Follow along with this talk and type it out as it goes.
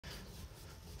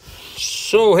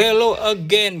So hello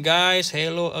again guys,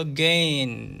 hello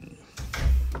again.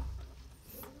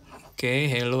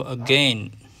 Okay, hello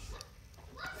again.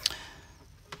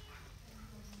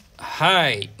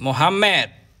 Hi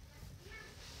Mohammed.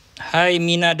 Hi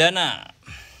Minadana.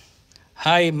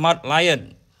 Hi Matt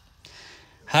Lion.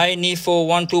 Hi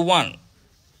Nifo121.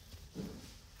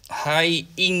 Hi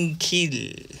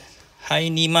Inkil.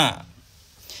 Hi Nima.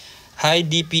 Hi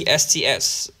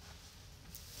DPSTS.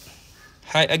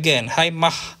 Hi again. Hi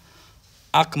Mah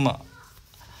Akma.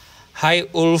 Hi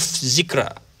Ulf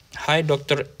Zikra. Hi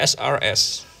Dr.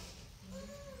 SRS.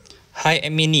 Hi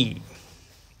Emini.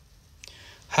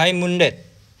 Hi Mundet.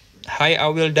 Hi I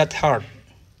will that hard.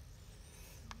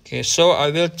 Okay, so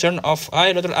I will turn off.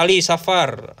 Hi Dr. Ali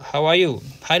Safar. How are you?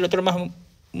 Hi Dr.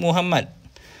 Muhammad.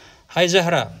 Hi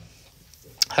Zahra.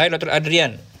 Hi Dr.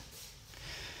 Adrian.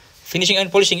 Finishing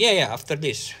and polishing. Yeah, after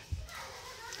this.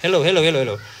 Hello.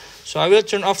 So I will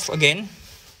turn off again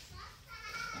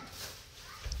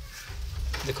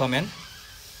the comment.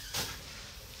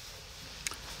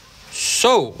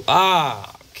 So,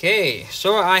 okay.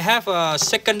 So I have a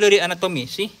secondary anatomy.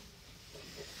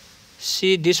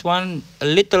 See this one, a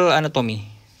little anatomy.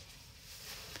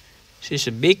 This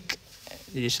is big,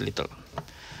 this is little.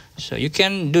 So you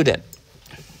can do that.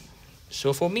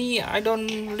 So for me, I don't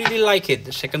really like it,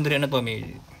 the secondary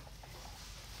anatomy.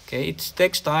 Okay, it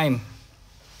takes time.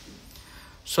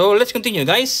 So let's continue,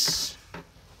 guys.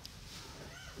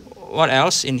 What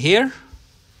else in here?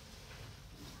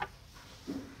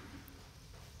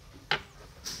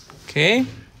 Okay.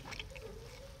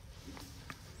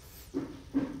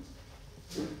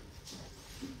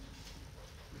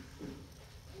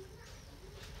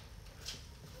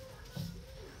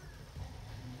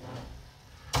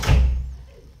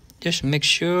 Just make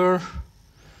sure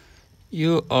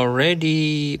you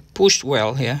already pushed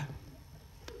well here,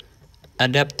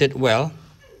 adapted well.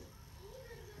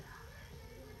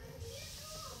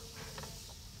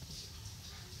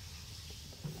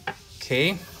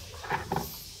 Okay,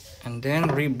 and then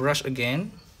rebrush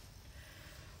again.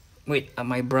 Wait,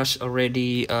 my brush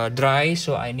already dry,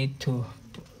 so I need to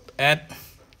add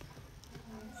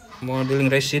modeling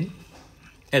resin.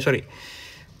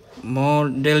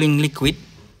 Modeling liquid.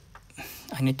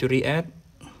 I need to re-add.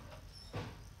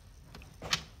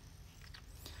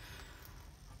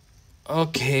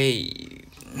 Okay.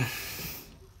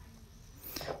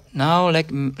 Now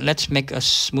let's make a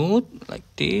smooth like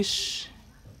this.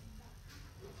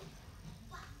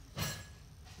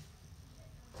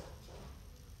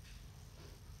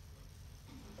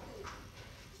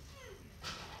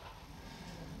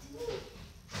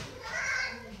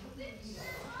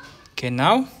 Okay,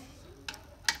 now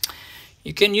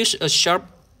you can use a sharp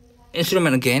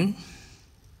instrument again.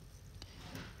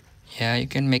 Yeah, you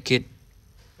can make it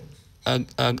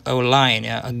a line,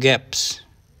 yeah, a gaps.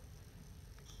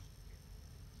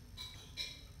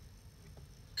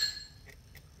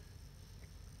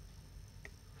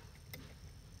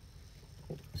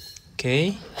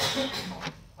 Okay,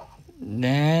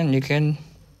 then you can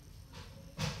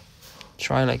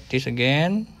try like this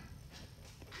again.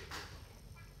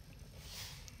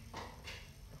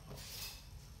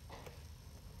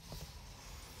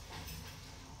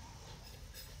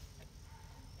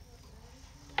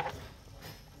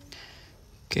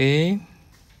 Okay.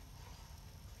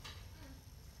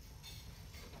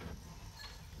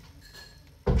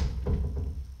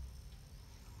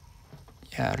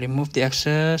 Yeah, remove the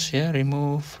excess. Yeah,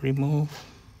 remove.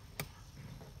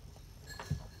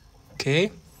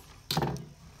 Okay.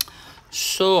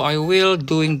 So I will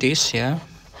doing this, yeah.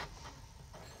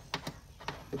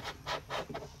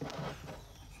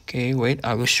 Okay, wait,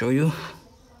 I will show you.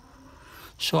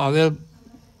 So I will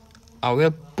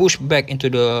push back into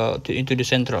the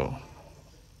central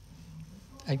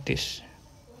like this,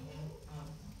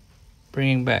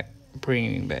 bringing back,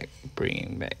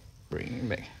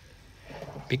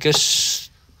 because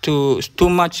too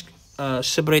much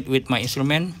separate with my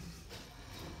instrument.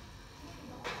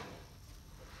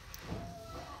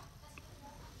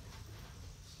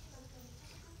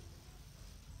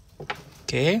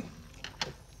 Okay,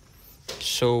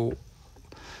 so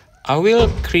I will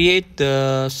create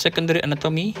the secondary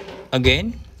anatomy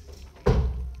again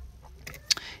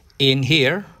in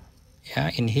here.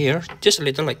 Yeah, in here, just a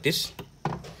little like this.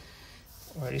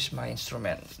 Where is my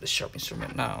instrument? The sharp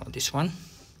instrument now, this one.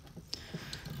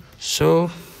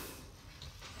 So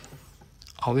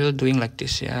I will doing like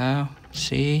this, yeah.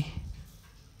 See.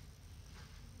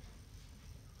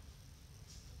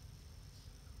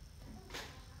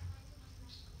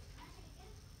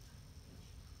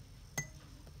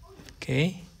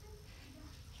 Okay.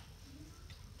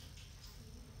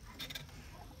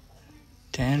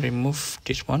 can remove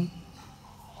this one.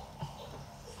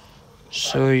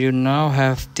 So you now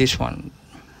have this one.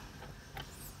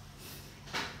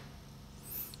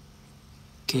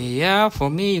 Okay, yeah, for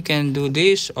me you can do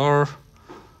this, or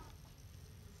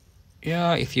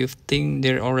yeah, if you think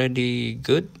they're already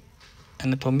good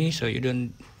anatomy, so you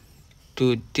don't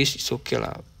do this, it's okay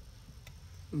lah.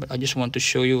 But I just want to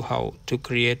show you how to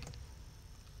create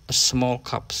a small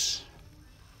cups.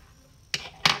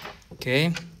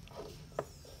 Okay,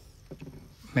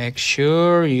 make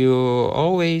sure you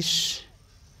always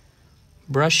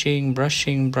brushing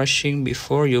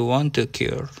before you want to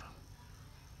cure.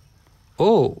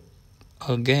 Oh,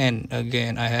 again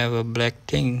I have a black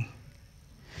thing.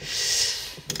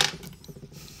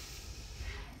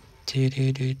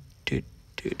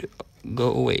 Go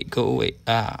away.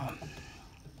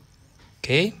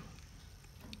 Okay,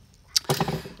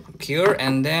 cure,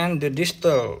 and then the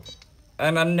distal,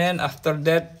 and then after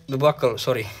that the buckle.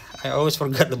 Sorry, I always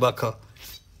forgot the buckle,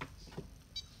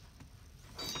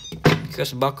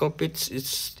 because buckle pits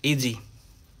it's easy.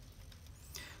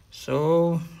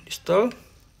 So distal,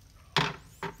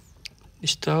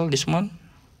 this one.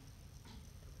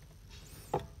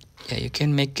 Yeah, you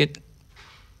can make it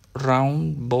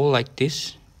round ball like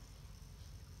this.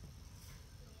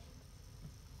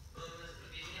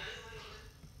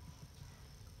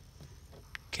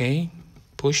 Okay,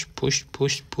 push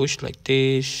like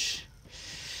this.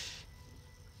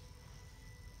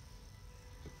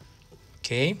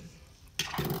 Okay,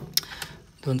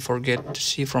 don't forget to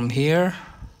see from here.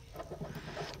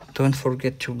 Don't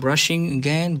forget to brushing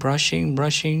again, brushing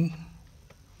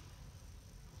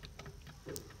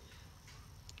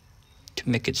to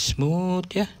make it smooth,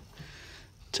 yeah,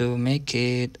 to make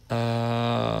it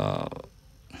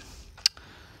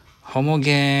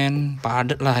homogen,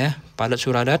 padat lah ya, padat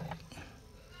suradat.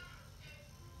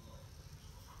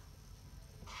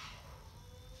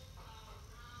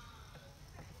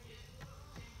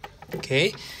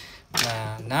 Okay,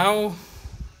 now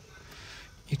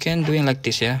you can doing like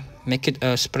this, yeah. Make it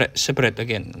separate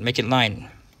again, make it line.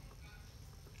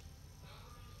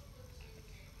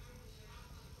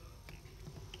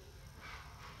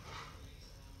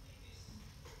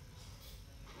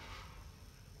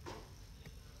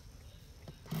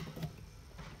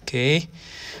 Okay,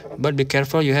 but be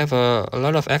careful, you have a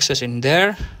lot of excess in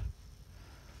there,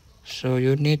 so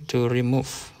you need to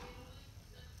remove.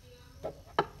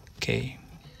 Okay.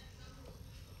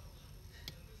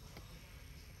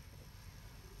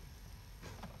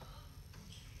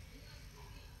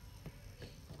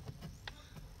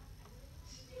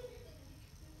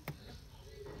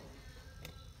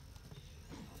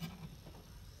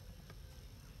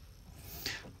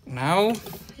 Now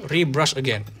rebrush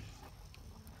again.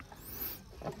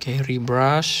 Okay,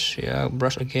 rebrush, yeah,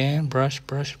 brush again, brush.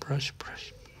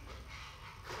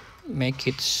 Make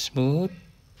it smooth.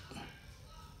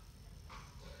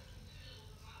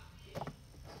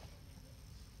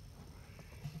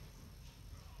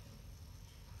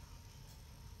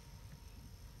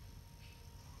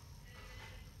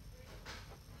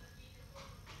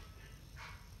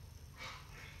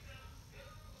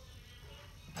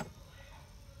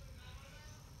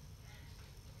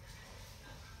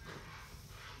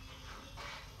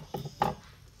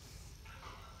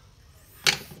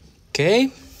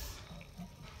 Okay.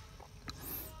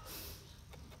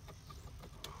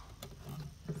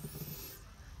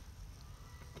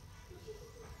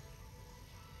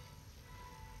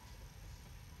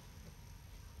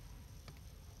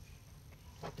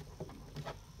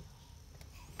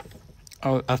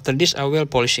 Oh, after this I will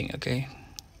polishing, okay.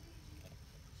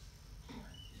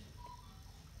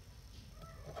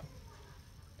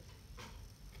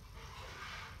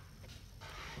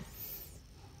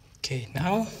 Okay,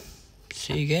 now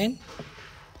see again.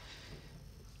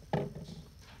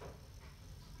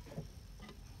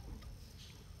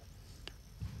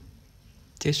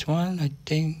 This one, I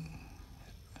think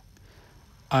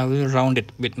I will round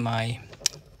it with my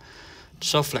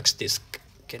soft flex disc.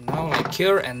 Okay, now like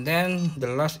here, and then the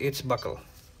last is buckle.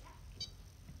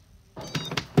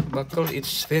 Buckle,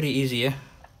 it's very easy, yeah.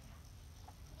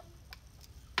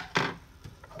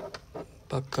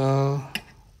 Buckle,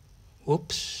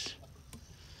 whoops.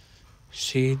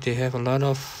 See, they have a lot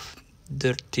of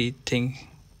dirty thing.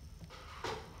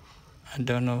 I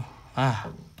don't know.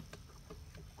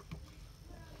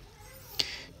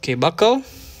 Okay, buckle.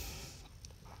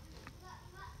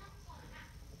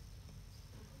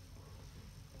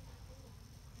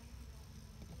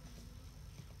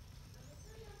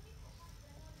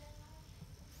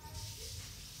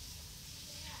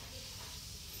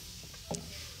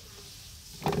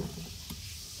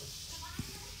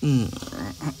 So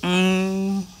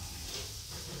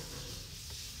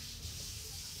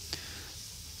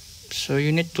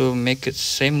you need to make it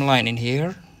same line in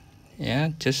here. Yeah,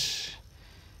 just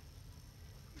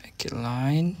make it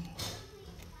line.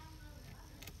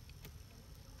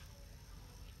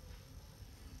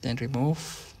 Then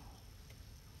remove.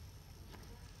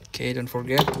 Okay, don't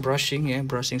forget brushing. Yeah,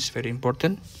 brushing is very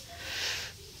important.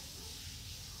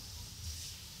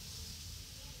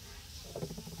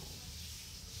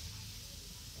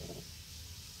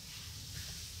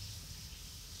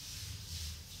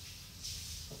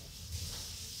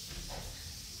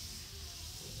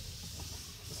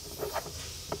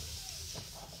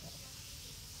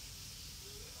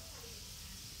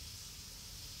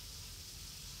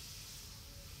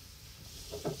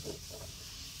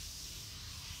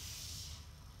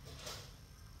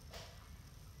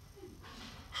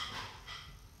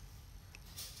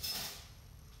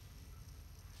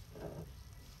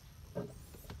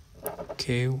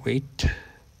 Okay, wait.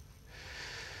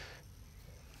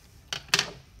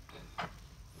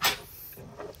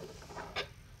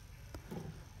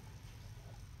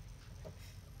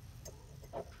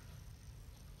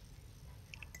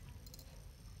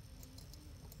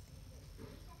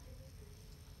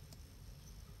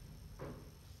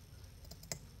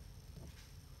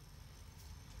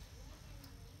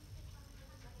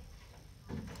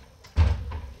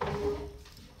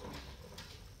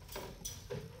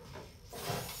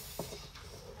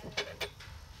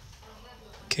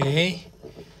 Okay,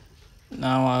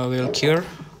 now I will cure.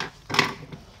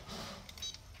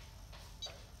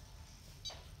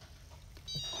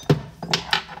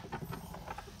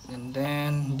 And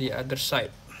then the other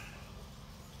side.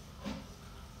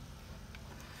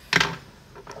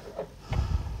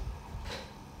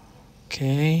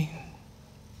 Okay.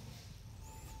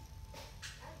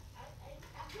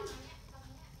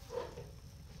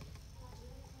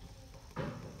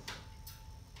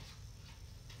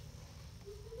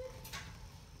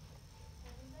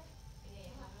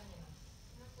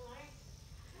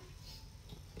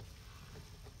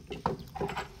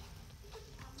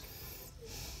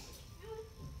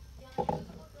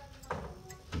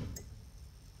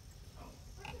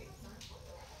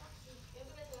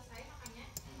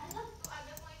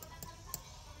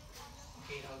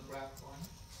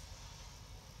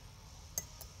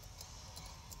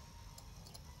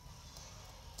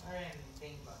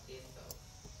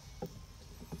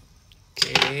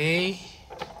 Okay.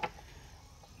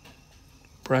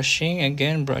 Brushing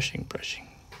again, brushing.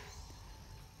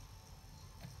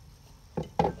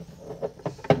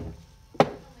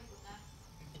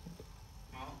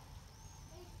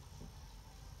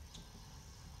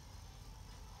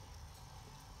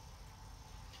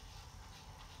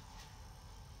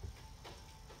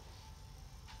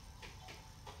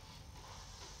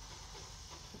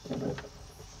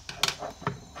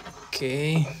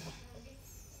 Okay.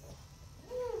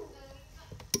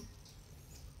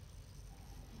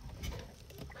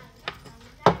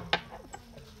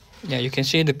 Yeah, you can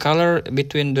see the color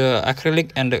between the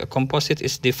acrylic and the composite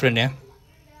is different.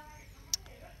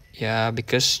 Yeah,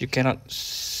 because you cannot.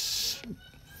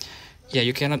 Yeah,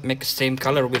 you cannot make same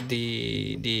color with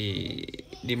the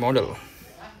model.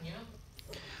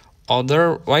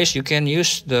 Otherwise, you can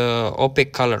use the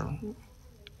opaque color.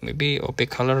 Maybe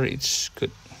opaque color is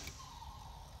good.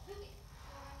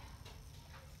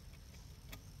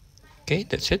 Okay,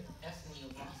 that's it.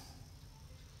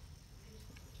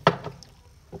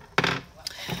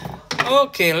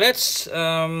 Okay, let's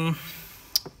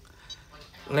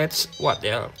what?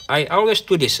 Yeah, I always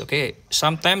do this. Okay,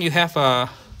 sometimes you have a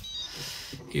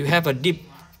deep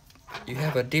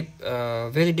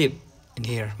very deep in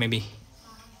here maybe.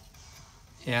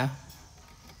 Yeah,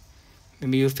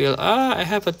 maybe you feel I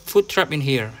have a foot trap in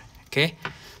here. Okay,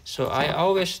 so I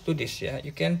always do this. Yeah,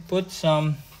 you can put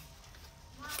some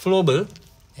flowable.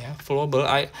 Yeah,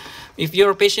 flowable. If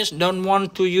your patients don't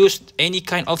want to use any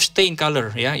kind of stain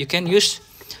color, yeah, you can use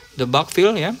the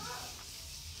backfill. Yeah,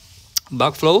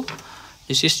 backflow.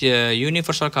 This is the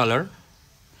universal color.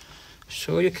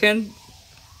 So you can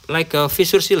like a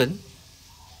fissure sealant.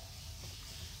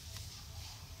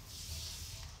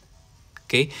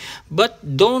 Okay, but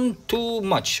don't too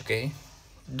much. Okay,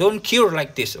 don't cure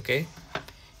like this. Okay,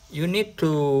 you need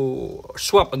to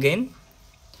swap again.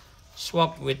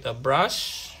 Swap with a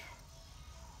brush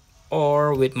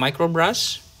or with micro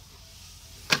brush.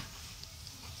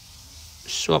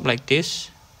 Swap like this.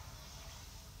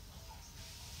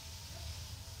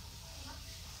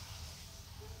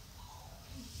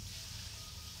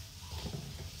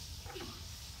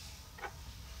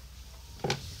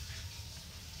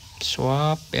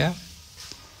 Swap, yeah.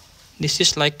 This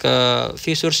is like a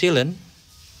fissure sealant,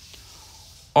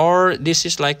 or this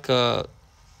is like a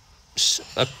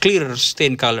clear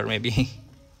stain color maybe.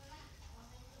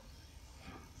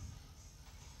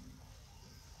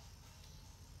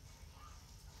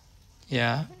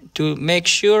 Yeah, to make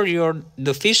sure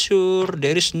the fissure,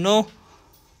 there is no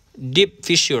deep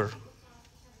fissure.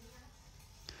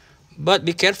 But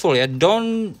be careful, yeah,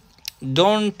 don't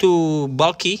too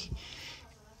bulky,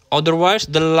 otherwise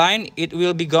the line it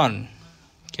will be gone.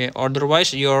 Okay,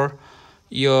 otherwise your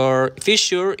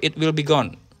fissure it will be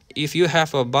gone if you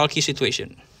have a bulky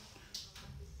situation.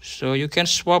 So you can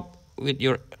swap with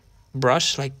your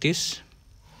brush like this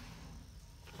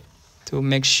to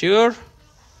make sure.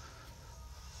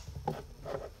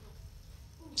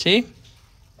 See,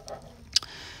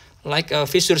 like a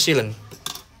fissure sealant.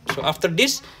 So after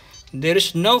this, there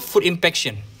is no food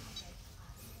impaction.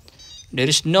 There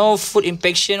is no food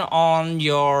impaction on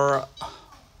your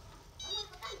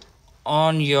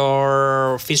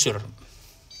fissure.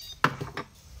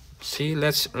 See,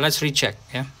 let's recheck.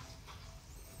 Yeah.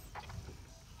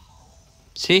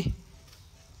 See,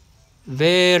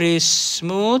 very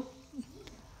smooth,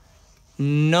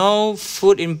 no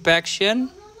food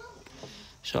impaction.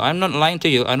 So I'm not lying to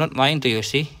you. I'm not lying to you.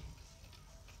 See.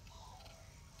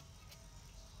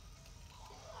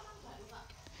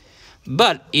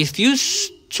 But if you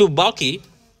too bulky,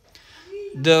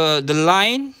 the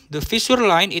line, the fissure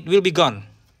line, it will be gone.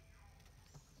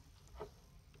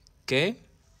 Okay.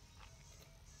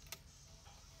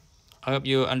 I hope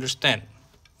you understand.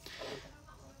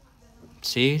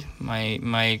 See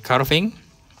my carving.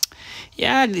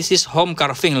 Yeah, this is home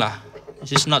carving lah.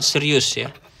 This is not serious. Yeah.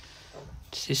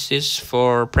 This is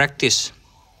for practice.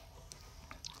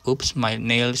 Oops, my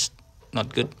nails not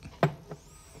good.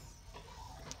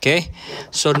 Okay,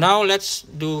 so now let's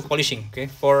do polishing. Okay,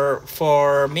 for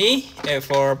me,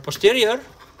 for posterior,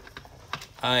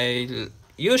 I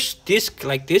use disc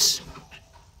like this.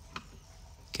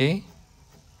 Okay,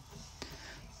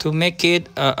 to make it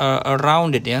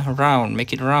rounded, yeah, round.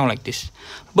 Make it round like this,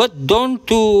 but don't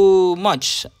too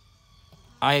much.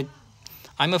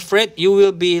 I'm afraid you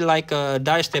will be like a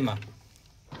diastema.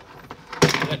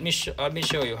 Let me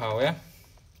show you how. Yeah.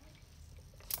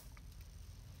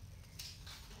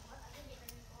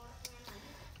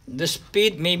 The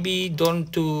speed maybe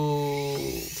don't too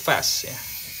fast. Yeah.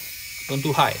 Don't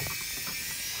too high.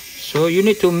 So you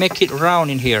need to make it round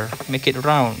in here. Make it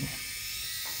round.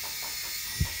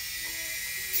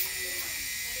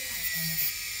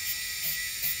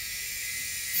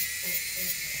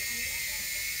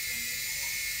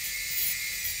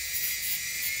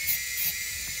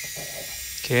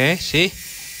 Okay, see?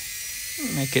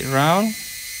 Make it round.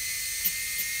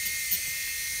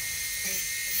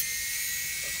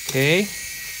 Okay.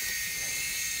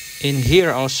 In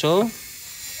here also.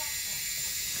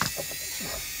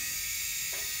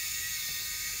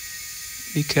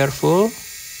 Be careful.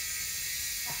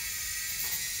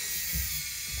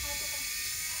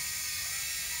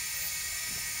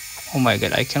 Oh my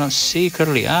god, I cannot see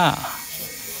clearly.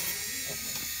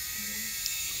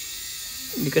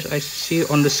 Because I see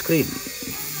on the screen.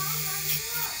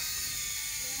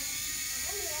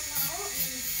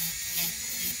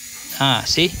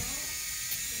 See?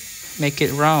 Make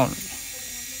it round.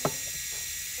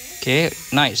 Okay,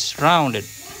 nice, rounded.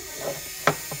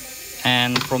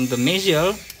 And from the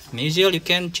mesial you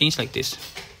can change like this.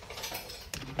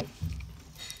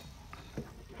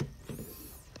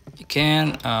 You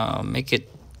can make it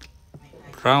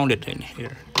rounded in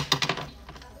here.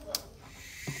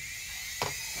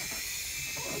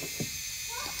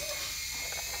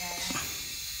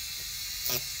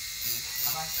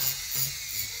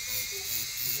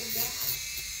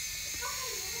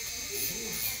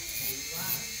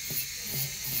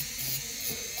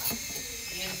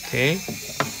 Okay,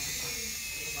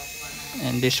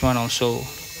 and this one also.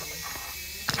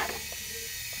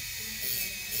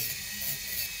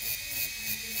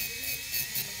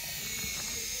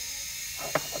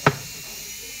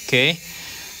 Okay,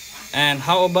 and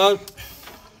how about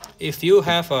if you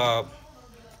have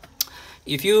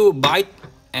if you bite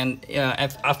and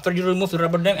after you remove the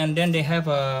rubber dam, and then they have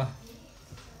a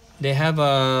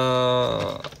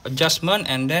adjustment,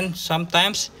 and then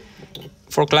sometimes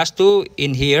for class 2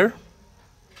 in here,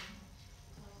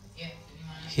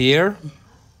 here,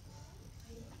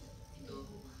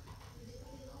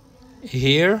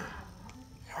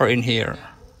 or in here.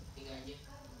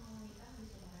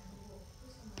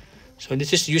 So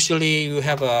this is usually you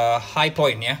have a high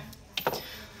point, yeah.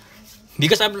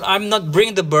 Because I'm not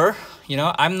bringing the burr, you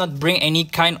know. I'm not bringing any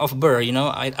kind of burr, you know.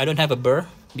 I don't have a burr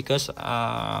because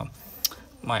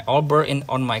my all burr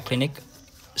on my clinic.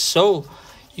 So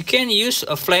you can use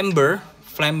a flame burr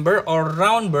or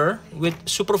round burr with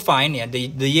superfine, yeah,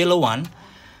 the yellow one,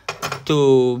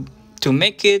 to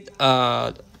make it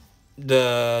the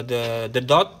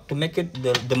dot, to make it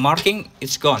the marking,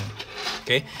 it's gone.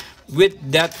 Okay, with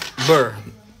that burr.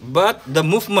 But the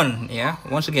movement, yeah,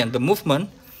 once again, the movement,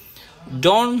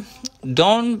 don't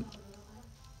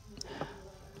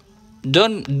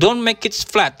make it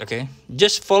flat. Okay,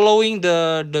 just following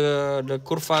the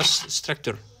curvas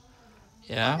structure.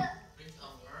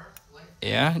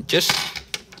 Yeah, just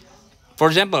for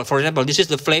example, this is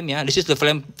the flame. Yeah, this is the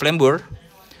flame burr.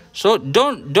 So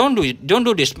don't do it. Don't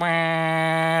do this.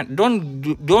 Don't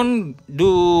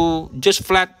do just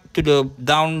flat to the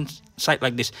down side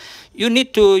like this. You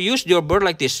need to use your burr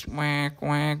like this. Whack,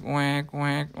 whack, whack,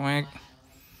 whack, whack,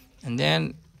 and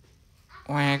then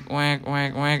whack, whack,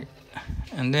 whack, whack,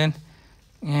 and then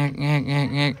whack, whack,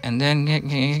 whack, whack, and then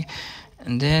whack, whack,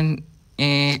 and then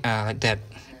like that.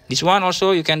 This one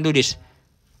also you can do this.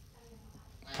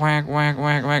 Whack, whack,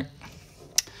 whack, whack.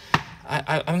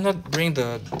 I'm not bring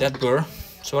that burr,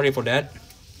 sorry for that,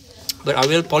 but I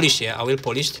will polish. Yeah, I will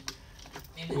polish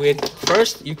with,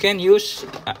 first you can use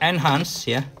enhance.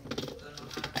 Yeah,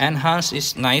 enhance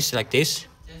is nice like this.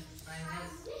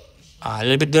 A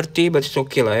little bit dirty, but it's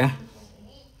okay lah. Yeah,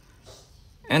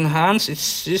 enhance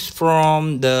is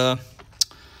from dance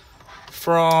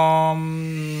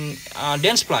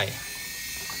ply.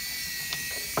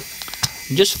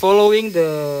 Just following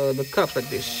the cup like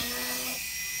this.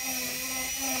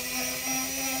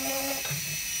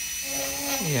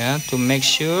 Yeah, to make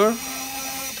sure.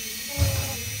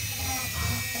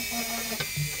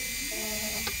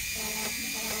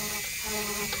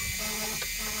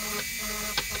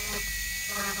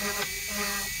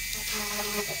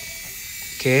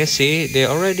 Okay, see, they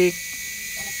already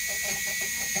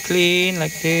clean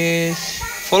like this.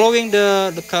 Following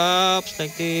the cups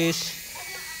like this.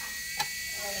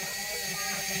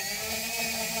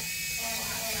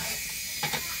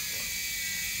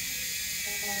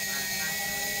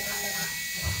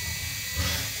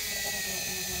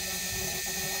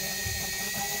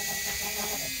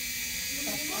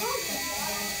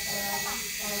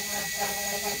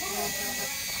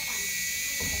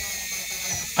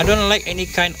 I don't like any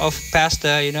kind of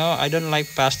pasta, you know. I don't like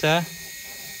pasta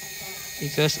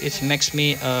because it makes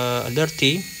me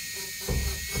dirty.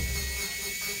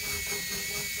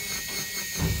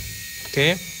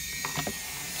 Okay,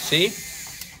 see,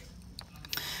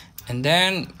 and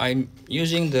then I'm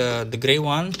using the gray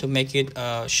one to make it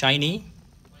shiny.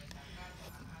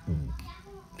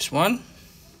 This one.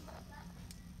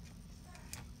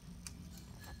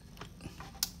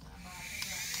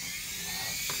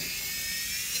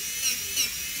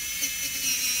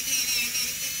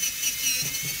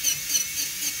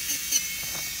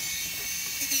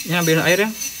 Ini ambil air ya.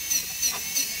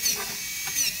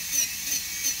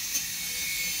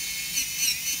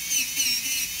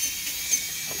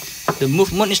 The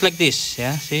movement is like this,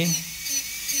 yeah, see.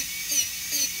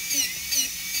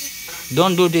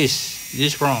 Don't do this.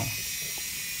 This is wrong.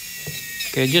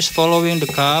 Okay, just following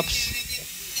the cups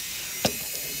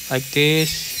like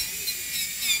this.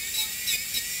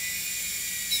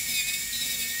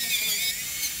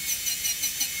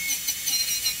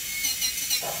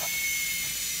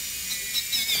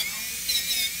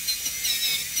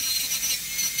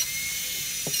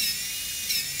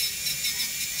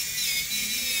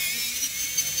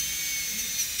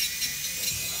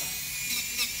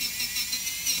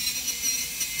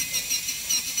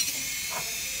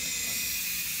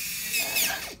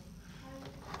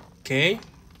 Oke,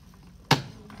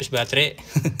 habis baterai.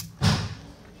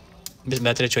 Habis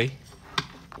baterai coy.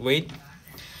 Wait,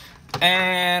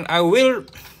 and I will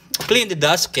clean the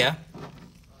dust ya.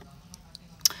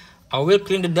 I will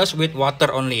clean the dust with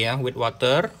water only ya, with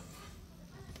water.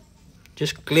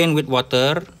 Just clean with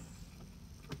water.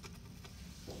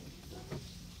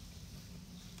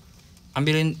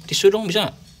 Ambilin tisu dong, bisa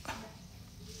nggak?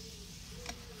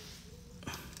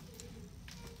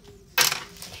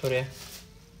 Sorry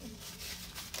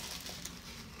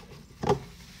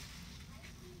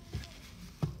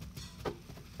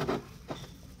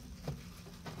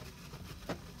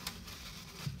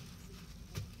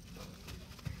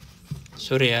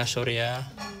ya. Sorry ya.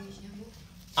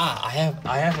 I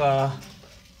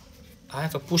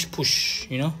have a push,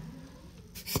 you know.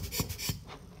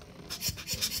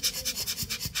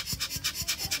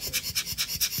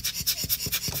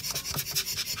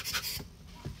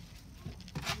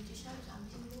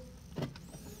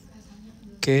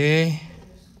 Okay.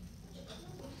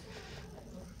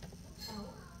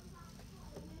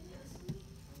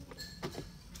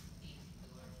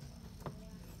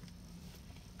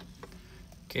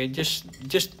 Okay, just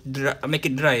dry, make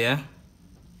it dry, yeah.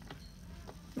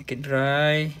 Make it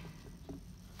dry.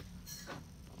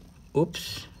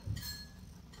 Oops.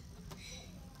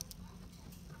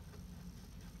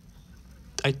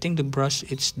 I think the brush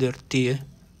it's dirty, yeah.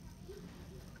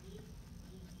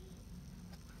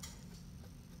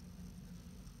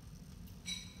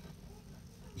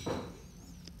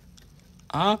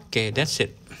 Okay, that's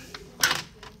it.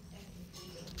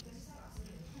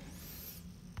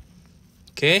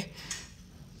 Okay.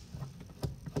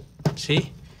 See?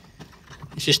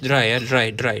 This is dry, yeah? Dry.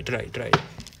 This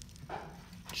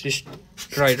is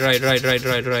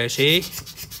dry. See?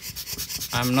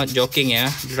 I'm not joking,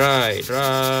 yeah? Dry.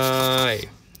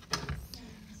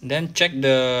 Then check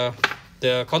the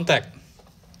contact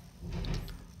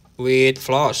with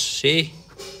floss. See?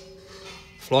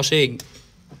 Flossing.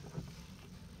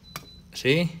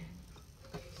 See?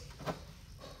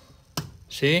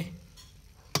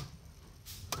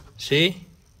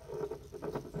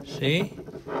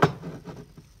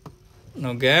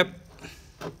 No gap.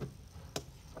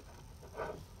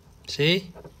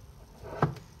 See?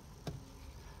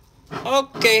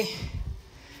 Okay,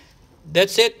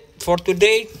 that's it for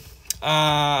today.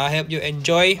 I hope you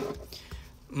enjoy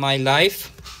my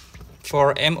life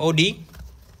for MOD.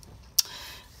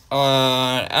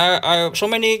 So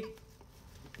many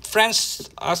friends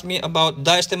ask me about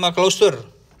diastema closure.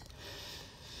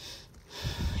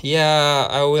 Yeah,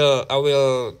 I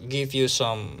will give you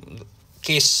some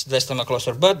case diastema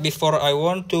closure. But before I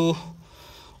want to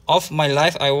off my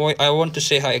live, I want to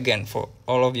say hi again for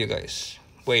all of you guys.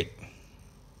 Wait.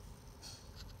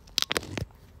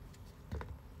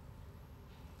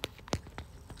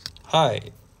 Hi.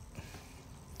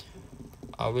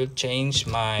 I will change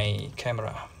my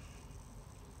camera.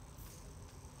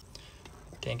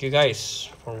 Thank you guys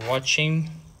for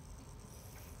watching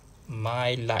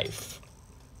my live.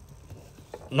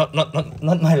 Not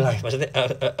my live.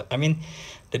 I mean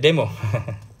the demo.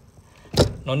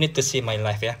 No need to see my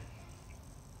live, yeah.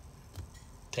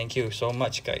 Thank you so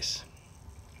much, guys.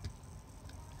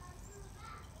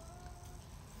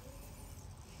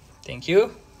 Thank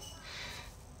you.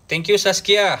 Thank you,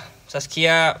 Saskia.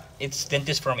 Saskia, it's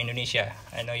dentist from Indonesia.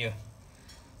 I know you.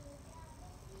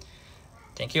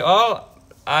 Thank you all.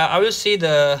 I will see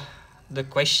the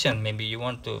question. Maybe you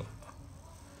want to.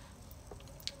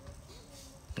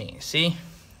 Nih, see,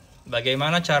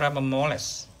 bagaimana cara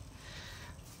memoles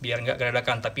biar nggak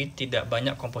geradakan tapi tidak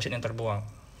banyak komposit yang terbuang.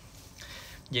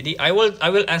 Jadi I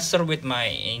will answer with my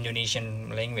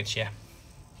Indonesian language ya.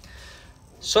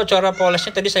 So cara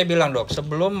polesnya tadi saya bilang dok,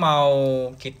 sebelum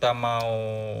kita mau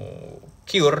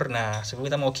cure, sebelum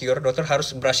kita mau cure dokter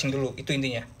harus brushing dulu, itu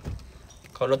intinya.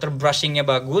 Kalau dokter brushingnya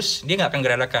bagus, dia nggak akan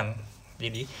geradakan.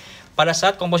 Jadi pada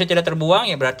saat komposit tidak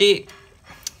terbuang ya berarti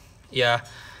ya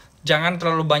jangan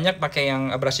terlalu banyak pakai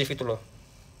yang abrasif itu loh.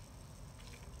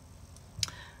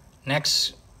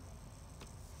 Next.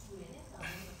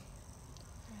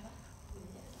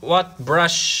 What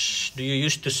brush do you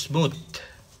use to smooth?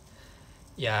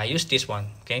 Yeah, I use this one,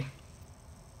 okay?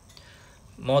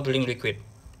 Modeling liquid.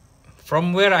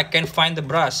 From where I can find the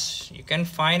brush? You can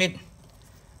find it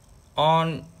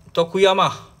on Tokuyama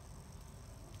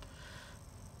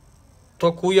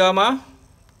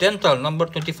Dental number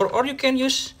 24, or you can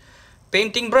use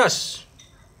painting brush.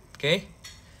 Okay,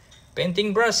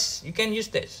 painting brush, you can use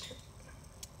this.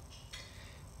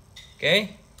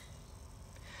 Okay,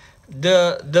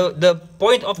 the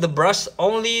point of the brush,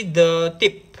 only the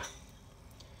tip.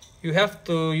 You have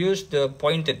to use the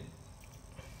pointed.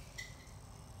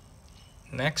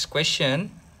 Next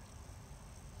question.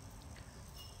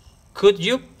 Could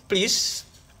you please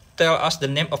tell us the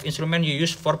name of instrument you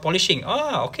use for polishing?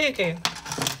 Okay.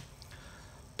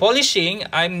 Polishing,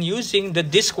 I'm using the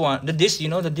disc one. The disc, you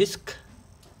know the disc?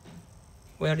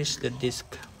 Where is the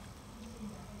disc?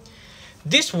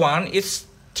 This one is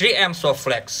 3M soft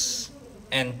flex,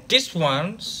 and this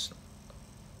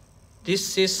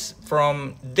is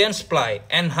from Dentsply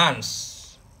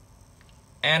Enhance,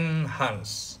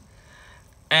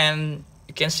 and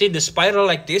you can see the spiral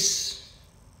like this.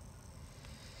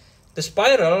 The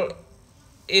spiral,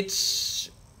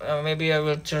 it's maybe I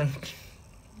will turn.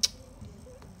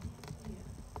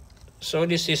 So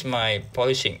this is my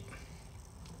polishing.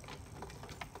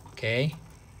 Okay.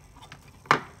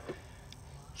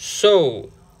 So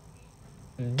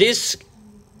this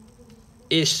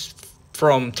is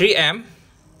from 3M.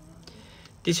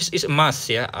 This is a must,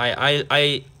 yeah.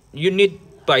 You need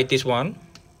buy this one.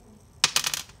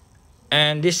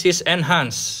 And this is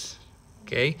Enhance.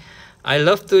 Okay. I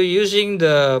love to using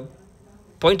the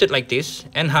pointed like this,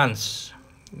 Enhance.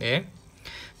 Okay.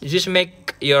 This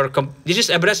make your this is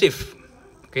abrasive.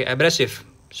 Okay, abrasive.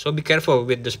 So be careful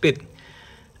with the speed.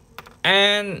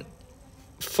 And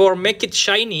for make it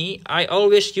shiny, I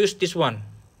always use this one,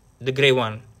 the gray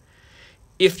one.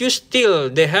 If you still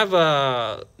they have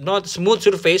a not smooth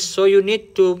surface, so you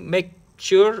need to make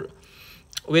sure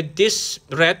with this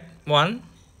red one.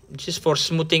 This is for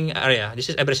smoothing area. This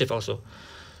is abrasive also.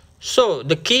 So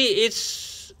the key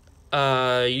is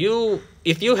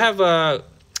if you have a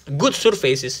good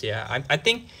surfaces, yeah, I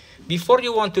think before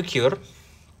you want to cure,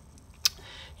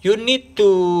 you need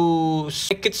to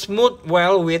make it smooth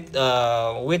well with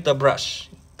the brush.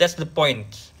 That's the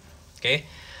point. Okay,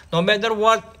 no matter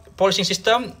what polishing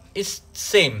system is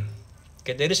same.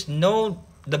 Okay, there is no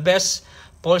the best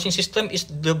polishing system is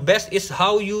the best is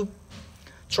how you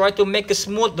try to make it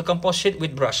smooth the composite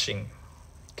with brushing.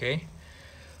 Okay,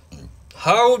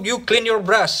 how do you clean your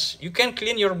brush? You can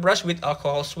clean your brush with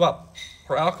alcohol swab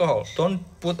or alcohol. Don't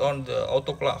put on the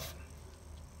autoclave.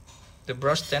 The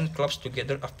brush then clumps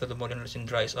together after the modern resin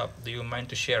dries up. Do you mind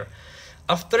to share?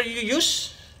 After you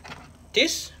use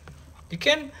this, you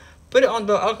can put it on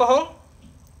the alcohol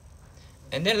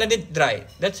and then let it dry.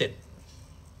 That's it.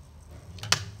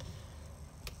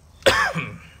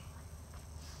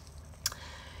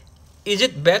 Is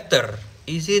it better?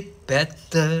 Is it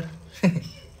better?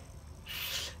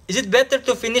 Is it better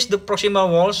to finish the proximal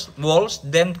walls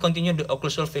then continue the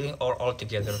occlusal filling or all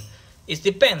together? It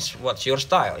depends what's your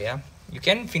style, yeah. You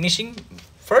can finishing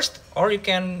first or you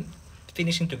can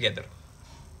finishing together.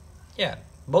 Yeah,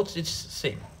 both it's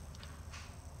same.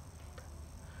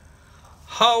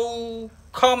 How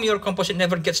come your composite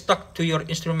never gets stuck to your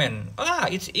instrument?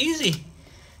 It's easy.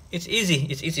 It's easy.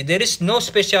 It's easy. There is no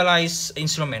specialized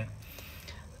instrument.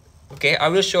 Okay, I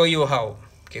will show you how.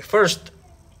 Okay, first,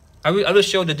 I will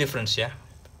show the difference. Yeah,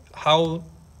 how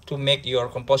to make your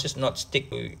composites not stick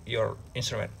to your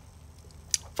instrument.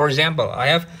 For example,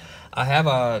 I have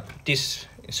this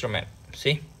instrument.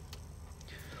 See,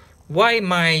 why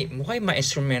my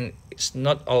instrument is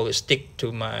not always stick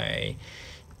to my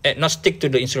not stick to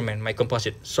the instrument, my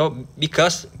composite. So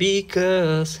because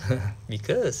because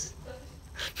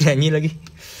nyanyi lagi.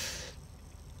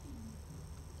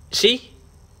 See,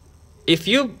 if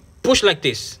you push like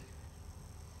this,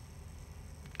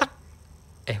 tak,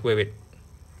 wait.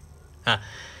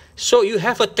 So you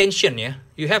have a tension, yeah.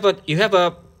 You have a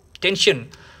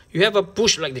tension. You have a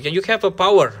push like this, and you have a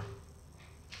power.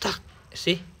 Tak,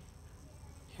 see,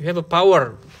 you have a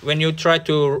power when you try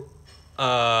to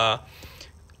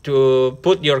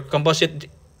put your composite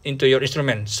into your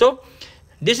instrument. So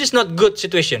this is not good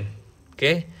situation,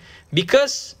 okay?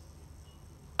 Because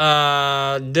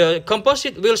the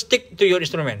composite will stick to your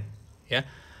instrument, yeah.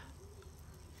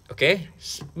 Okay,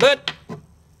 but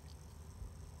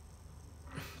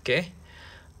okay,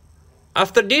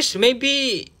 after this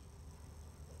maybe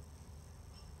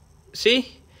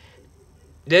see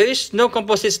there is no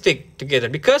composite stick together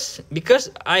because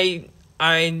I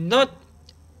not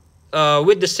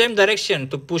with the same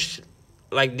direction to push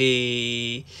like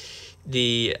the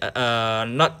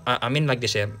not I mean like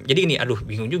this ya. Jadi gini, aduh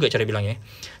bingung juga cara bilangnya.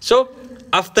 So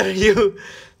after you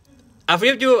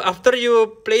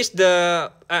place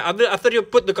the after you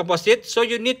put the composite, so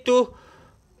you need to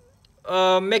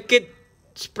make it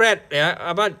spread ya,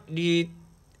 about the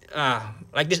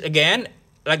like this again,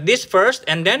 like this first,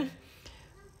 and then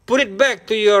put it back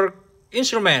to your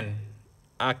instrument.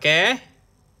 Okay.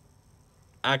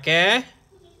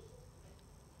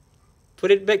 Put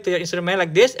it back to your instrument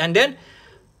like this, and then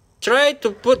try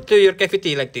to put to your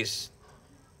cavity like this.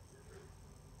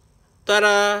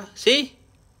 Tada! See?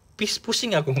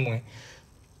 Pusing aku ngomongnya.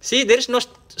 See, there is no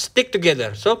stick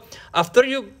together. So after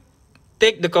you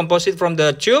take the composite from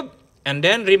the tube and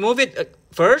then remove it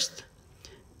first,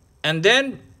 and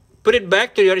then put it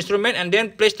back to your instrument and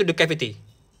then place to the cavity.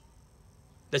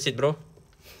 That's it, bro.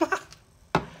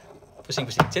 Pusing.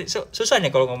 Susahnya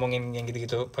kalau ngomongin yang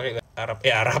gitu-gitu pakai Arab.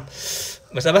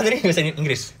 Bahasa apa tadi? Bahasa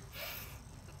Inggris.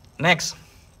 Next.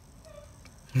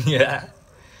 Yeah.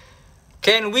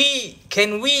 Can we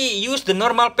use the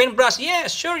normal paintbrush?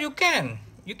 Yes, sure you can.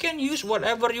 You can use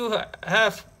whatever you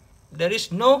have. There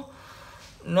is no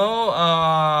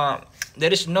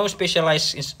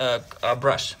specialized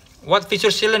brush. What fissure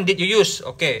sealant did you use?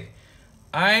 Okay,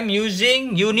 I'm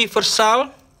using universal.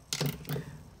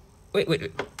 Wait.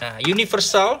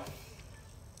 Universal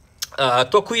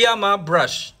Tokuyama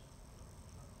brush.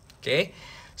 Okay,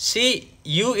 see,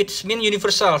 it's mean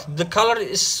universal. The color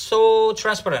is so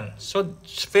transparent, so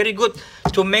it's very good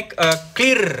to make a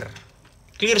clear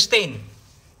stain.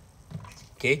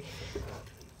 Okay.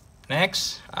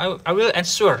 Next, I will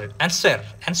answer.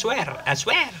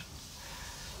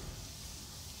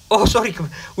 Oh, sorry.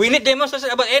 We need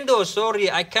demonstration about endo. Sorry,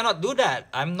 I cannot do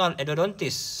that. I'm not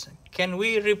endodontist. Can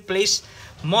we replace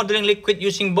modeling liquid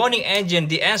using bonding agent?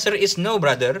 The answer is no,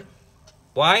 brother.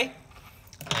 Why?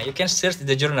 You can search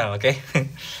the journal, okay?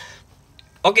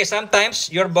 Okay,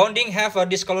 sometimes your bonding have a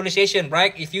discolorization,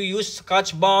 right? If you use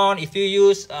Scotch bond, if you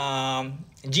use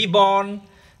G bond,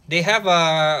 they have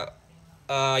a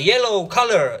yellow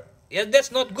color. Yeah,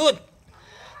 that's not good.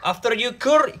 After you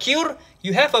cure,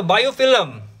 you have a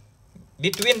biofilm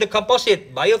between the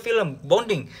composite, biofilm,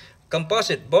 bonding,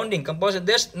 composite, bonding, composite.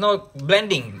 There's no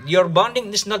blending. Your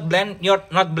bonding is not you're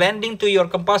not blending to your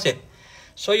composite.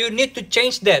 So you need to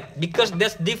change that because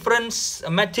that's different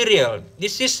material.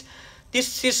 This is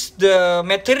the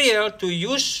material to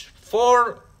use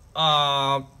for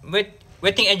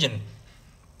wetting agent.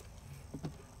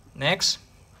 Next.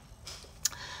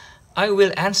 I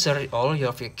will answer all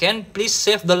of you. Can please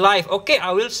save the life? Okay,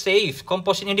 I will save.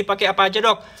 Composite yang dipakai apa aja,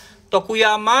 Dok?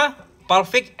 Tokuyama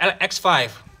Palfic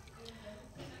LX5.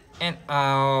 And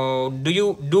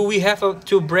do we have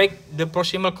to break the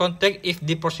proximal contact if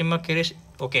the proximal caries?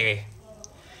 Okay.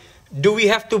 Do we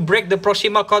have to break the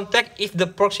proximal contact if the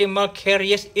proximal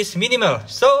caries is minimal?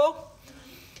 So,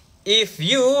 if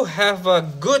you have a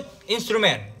good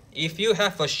instrument, if you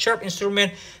have a sharp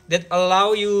instrument that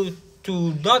allow you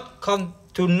to not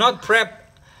prep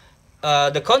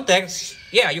the contacts,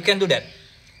 yeah, you can do that.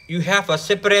 You have a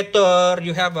separator,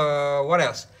 you have a what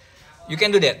else? You can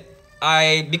do that.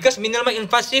 Because minimal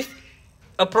invasive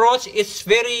approach is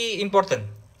very important.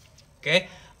 Okay,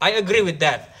 I agree with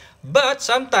that. But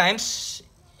sometimes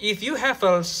if you have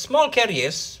a small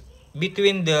caries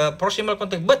between the proximal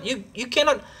contact, but you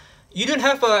don't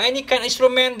have any kind of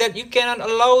instrument that you cannot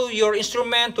allow your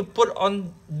instrument to put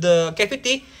on the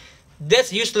cavity,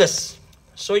 that's useless.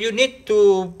 So you need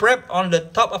to prep on the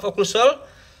top of occlusal.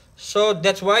 So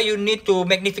that's why you need to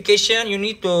magnification, you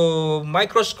need to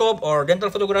microscope or dental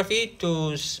photography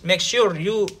to make sure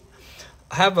you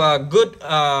have a good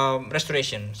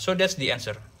restoration. So that's the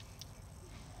answer.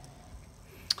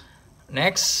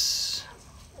 Next.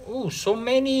 Oh, so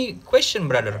many questions,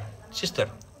 brother, sister.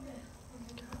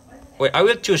 Wait, I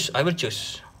will choose.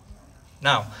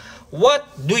 Now, what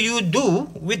do you do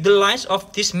with the lines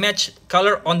of this match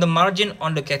color on the margin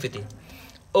on the cavity?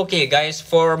 Okay, guys,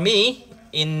 for me,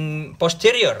 in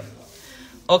posterior,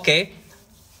 okay,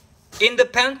 in the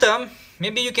Phantom,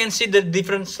 maybe you can see the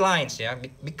different lines, yeah,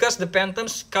 because the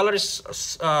Phantom's color is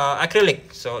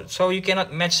acrylic, so you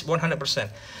cannot match 100%.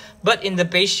 But in the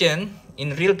patient,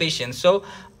 in real patient, so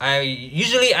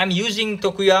I'm using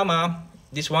Tokuyama,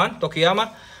 this one,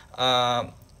 Tokuyama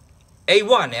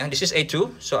A1, yeah, this is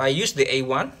A2, so I use the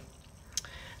A1.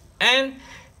 And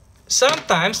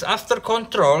sometimes after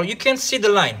control, you can see the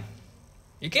line.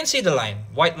 You can see the line,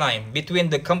 white line between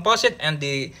the composite and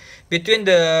this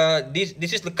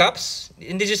is the cups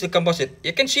and this is the composite.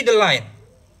 You can see the line.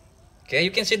 Okay, you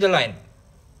can see the line.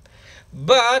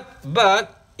 But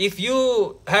if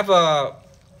you have a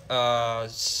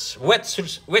wet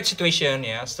situation,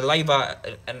 yeah, saliva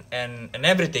and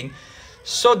everything,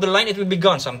 so the line, it will be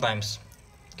gone sometimes.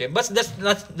 Okay, but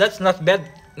that's not bad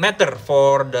matter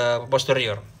for the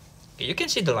posterior. Okay, you can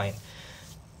see the line.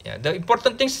 Yeah, the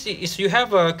important thing is you have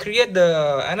create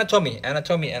the anatomy.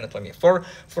 For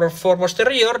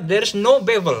posterior, there is no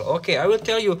bevel. Okay, I will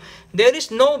tell you, there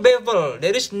is no bevel.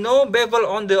 There is no bevel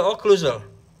on the occlusal.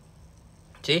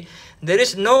 See, there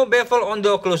is no bevel on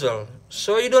the occlusal,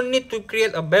 so you don't need to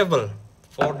create a bevel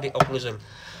for the occlusal.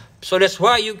 So that's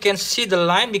why you can see the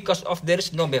line because of there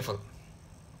is no bevel.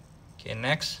 Okay,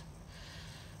 next.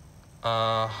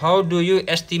 How do you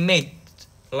estimate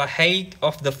the height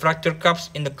of the fracture cups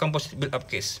in the composite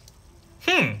build-up case?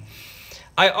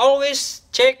 I always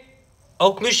check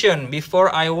occlusion before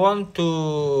I want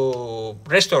to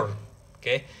restore.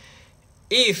 Okay,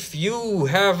 if you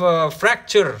have a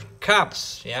fracture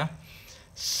cups, yeah,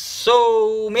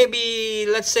 so maybe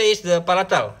let's say it's the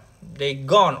palatal, they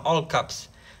gone all cups,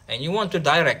 and you want to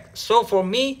direct. So for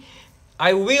me,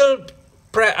 I will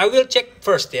check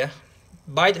first, yeah,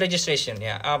 bite registration,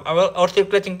 yeah, I will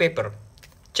articulating paper,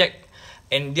 check,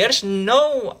 and there's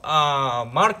no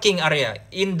marking area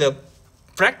in the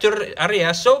fracture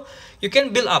area, so you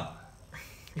can build up.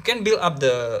 You can build up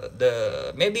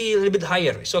the maybe a little bit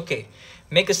higher. It's okay.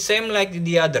 Make it same like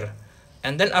the other,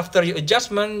 and then after your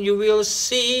adjustment, you will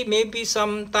see maybe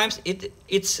sometimes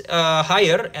it's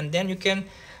higher, and then you can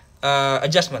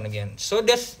adjustment again. So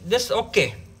that's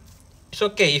okay. It's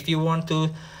okay if you want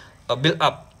to build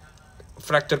up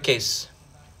fracture case.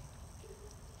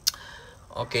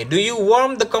 Okay, do you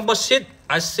warm the composite?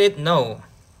 I said no.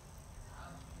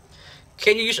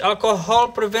 Can you use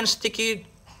alcohol prevent sticky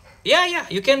Yeah,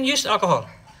 you can use alcohol.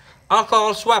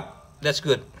 Alcohol swab, that's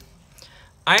good.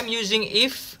 I'm using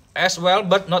if as well,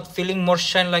 but not feeling more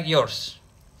shine like yours.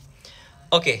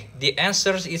 Okay, the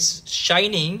answer is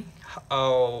shining.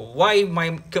 Why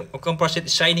my composite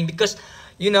is shining? Because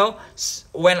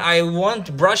when I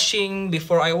want brushing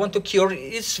before I want to cure,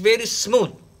 it's very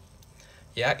smooth.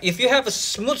 Yeah, if you have a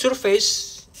smooth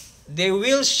surface, they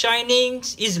will shine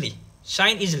easily.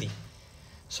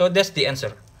 So that's the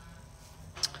answer.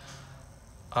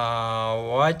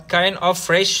 What kind of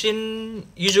resin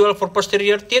usual for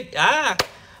posterior teeth?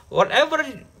 Whatever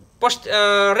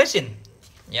resin.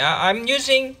 Yeah, I'm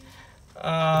using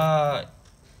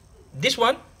this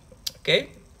one.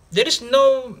 Okay, there is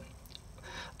no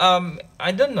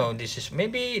I don't know. This is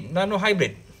maybe nano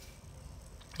hybrid.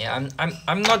 Yeah,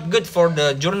 I'm not good for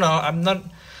the journal.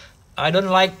 I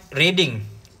don't like reading.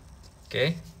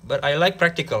 Okay, but I like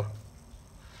practical.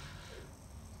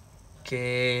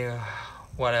 Okay,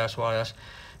 what else?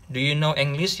 Do you know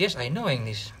English? Yes, I know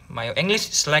English. My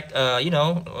English is like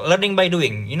learning by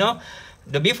doing.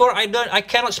 Before I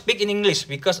cannot speak in English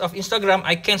because of Instagram.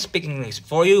 I can't speak English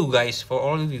for you guys, for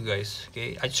all of you guys.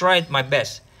 Okay, I tried my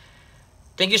best.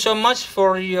 Thank you so much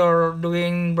for your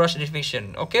doing brush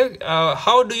disinfection. Okay,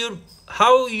 how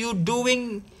you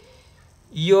doing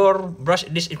your brush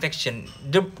disinfection?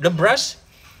 The brush,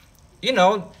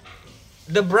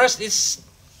 the brush is.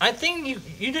 I think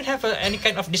you don't have any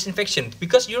kind of disinfection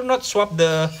because you're not swab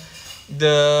the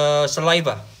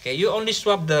saliva. Okay, you only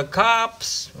swab the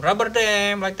cups, rubber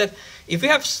dam, like that. If you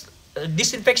have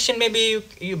disinfection, maybe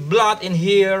you blood in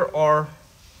here or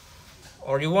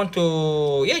you want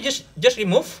to just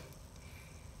remove,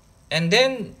 and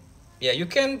then you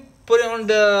can put it on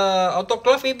the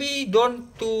autoclave. Maybe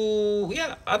don't to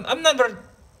I'm never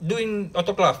doing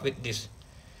autoclave with this.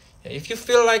 If you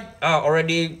feel like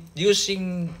already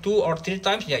using 2 or 3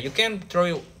 times, you can throw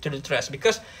it to the trash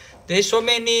because there's so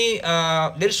many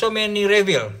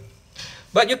reveal.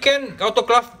 But you can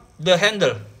autoclave the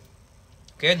handle.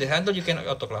 Okay, the handle you can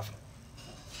autoclave.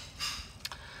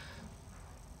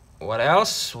 What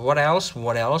else? How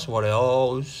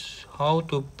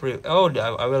to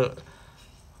I will.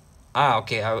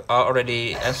 Okay, I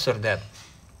already answered that.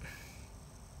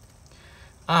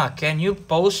 Can you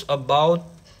post about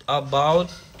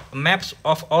maps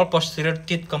of all posterior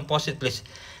teeth composite, please?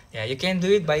 Yeah, you can do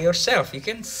it by yourself. You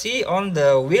can see on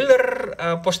the Wheeler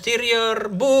posterior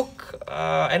book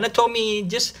anatomy.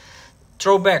 Just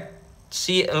throw back,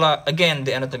 see again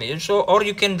the anatomy. So, or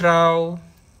you can draw.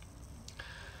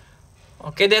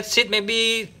 Okay, that's it.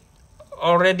 Maybe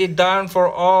already done for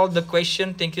all the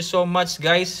question. Thank you so much,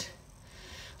 guys.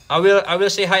 I will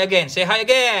say hi again. Say hi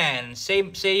again.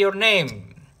 Say your name.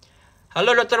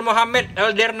 Hello, Dr. Mohammed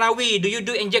Eldernawi. Do you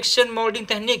do injection molding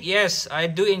technique? Yes, I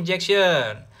do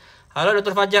injection. Halo,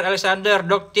 Dr. Fajar Alexander.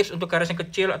 Dok, tips untuk karies yang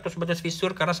kecil atau sebatas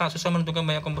visur karena sangat susah menentukan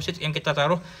banyak komposit yang kita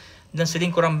taruh dan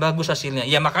sering kurang bagus hasilnya.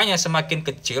 Ya, makanya semakin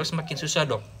kecil semakin susah,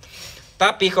 Dok.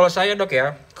 Tapi kalau saya, Dok,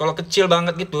 ya, kalau kecil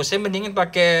banget gitu, saya mendingin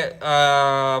pakai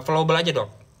flowable aja,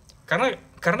 Dok.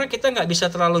 Karena kita nggak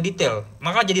bisa terlalu detail,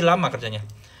 maka jadi lama kerjanya.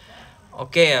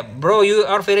 Okay, bro, you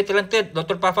are very talented.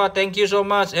 Dr. Pava, thank you so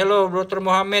much. Hello, Dr.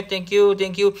 Mohammed, thank you.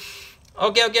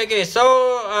 Okay. So,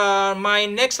 my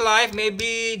next live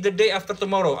maybe the day after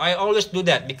tomorrow. I always do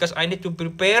that because I need to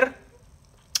prepare.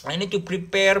 I need to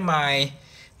prepare my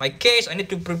case. I need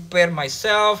to prepare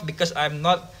myself because I'm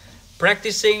not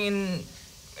practicing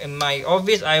in my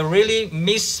office. I really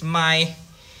miss my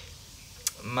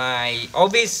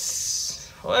office.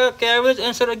 Okay, I will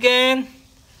answer again.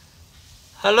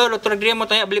 Halo, Dr. Gria mau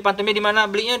tanya beli pantomime di mana?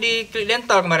 Belinya di Klik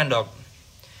Dental kemarin, Dok.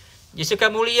 Jessica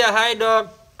Mulia, hai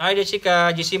Dok. Hai Jessica,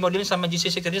 GC modeling sama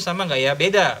GC security sama nggak ya?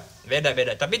 Beda.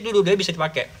 Tapi dulu dia bisa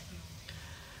dipakai.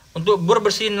 Untuk bor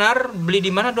bersinar, beli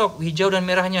di mana, Dok? Hijau dan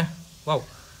merahnya. Wow.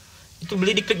 Itu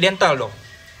beli di Klik Dental, Dok.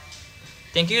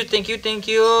 Thank you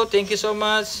so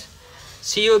much.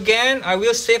 See you again. I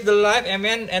will save the live and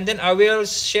then I will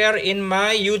share in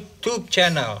my YouTube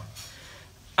channel.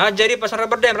 Jadi pasang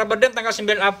rubber dam tanggal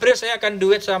 9 April saya akan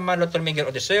duet sama Dr. Miguel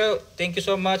Otis. So, thank you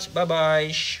so much. Bye bye.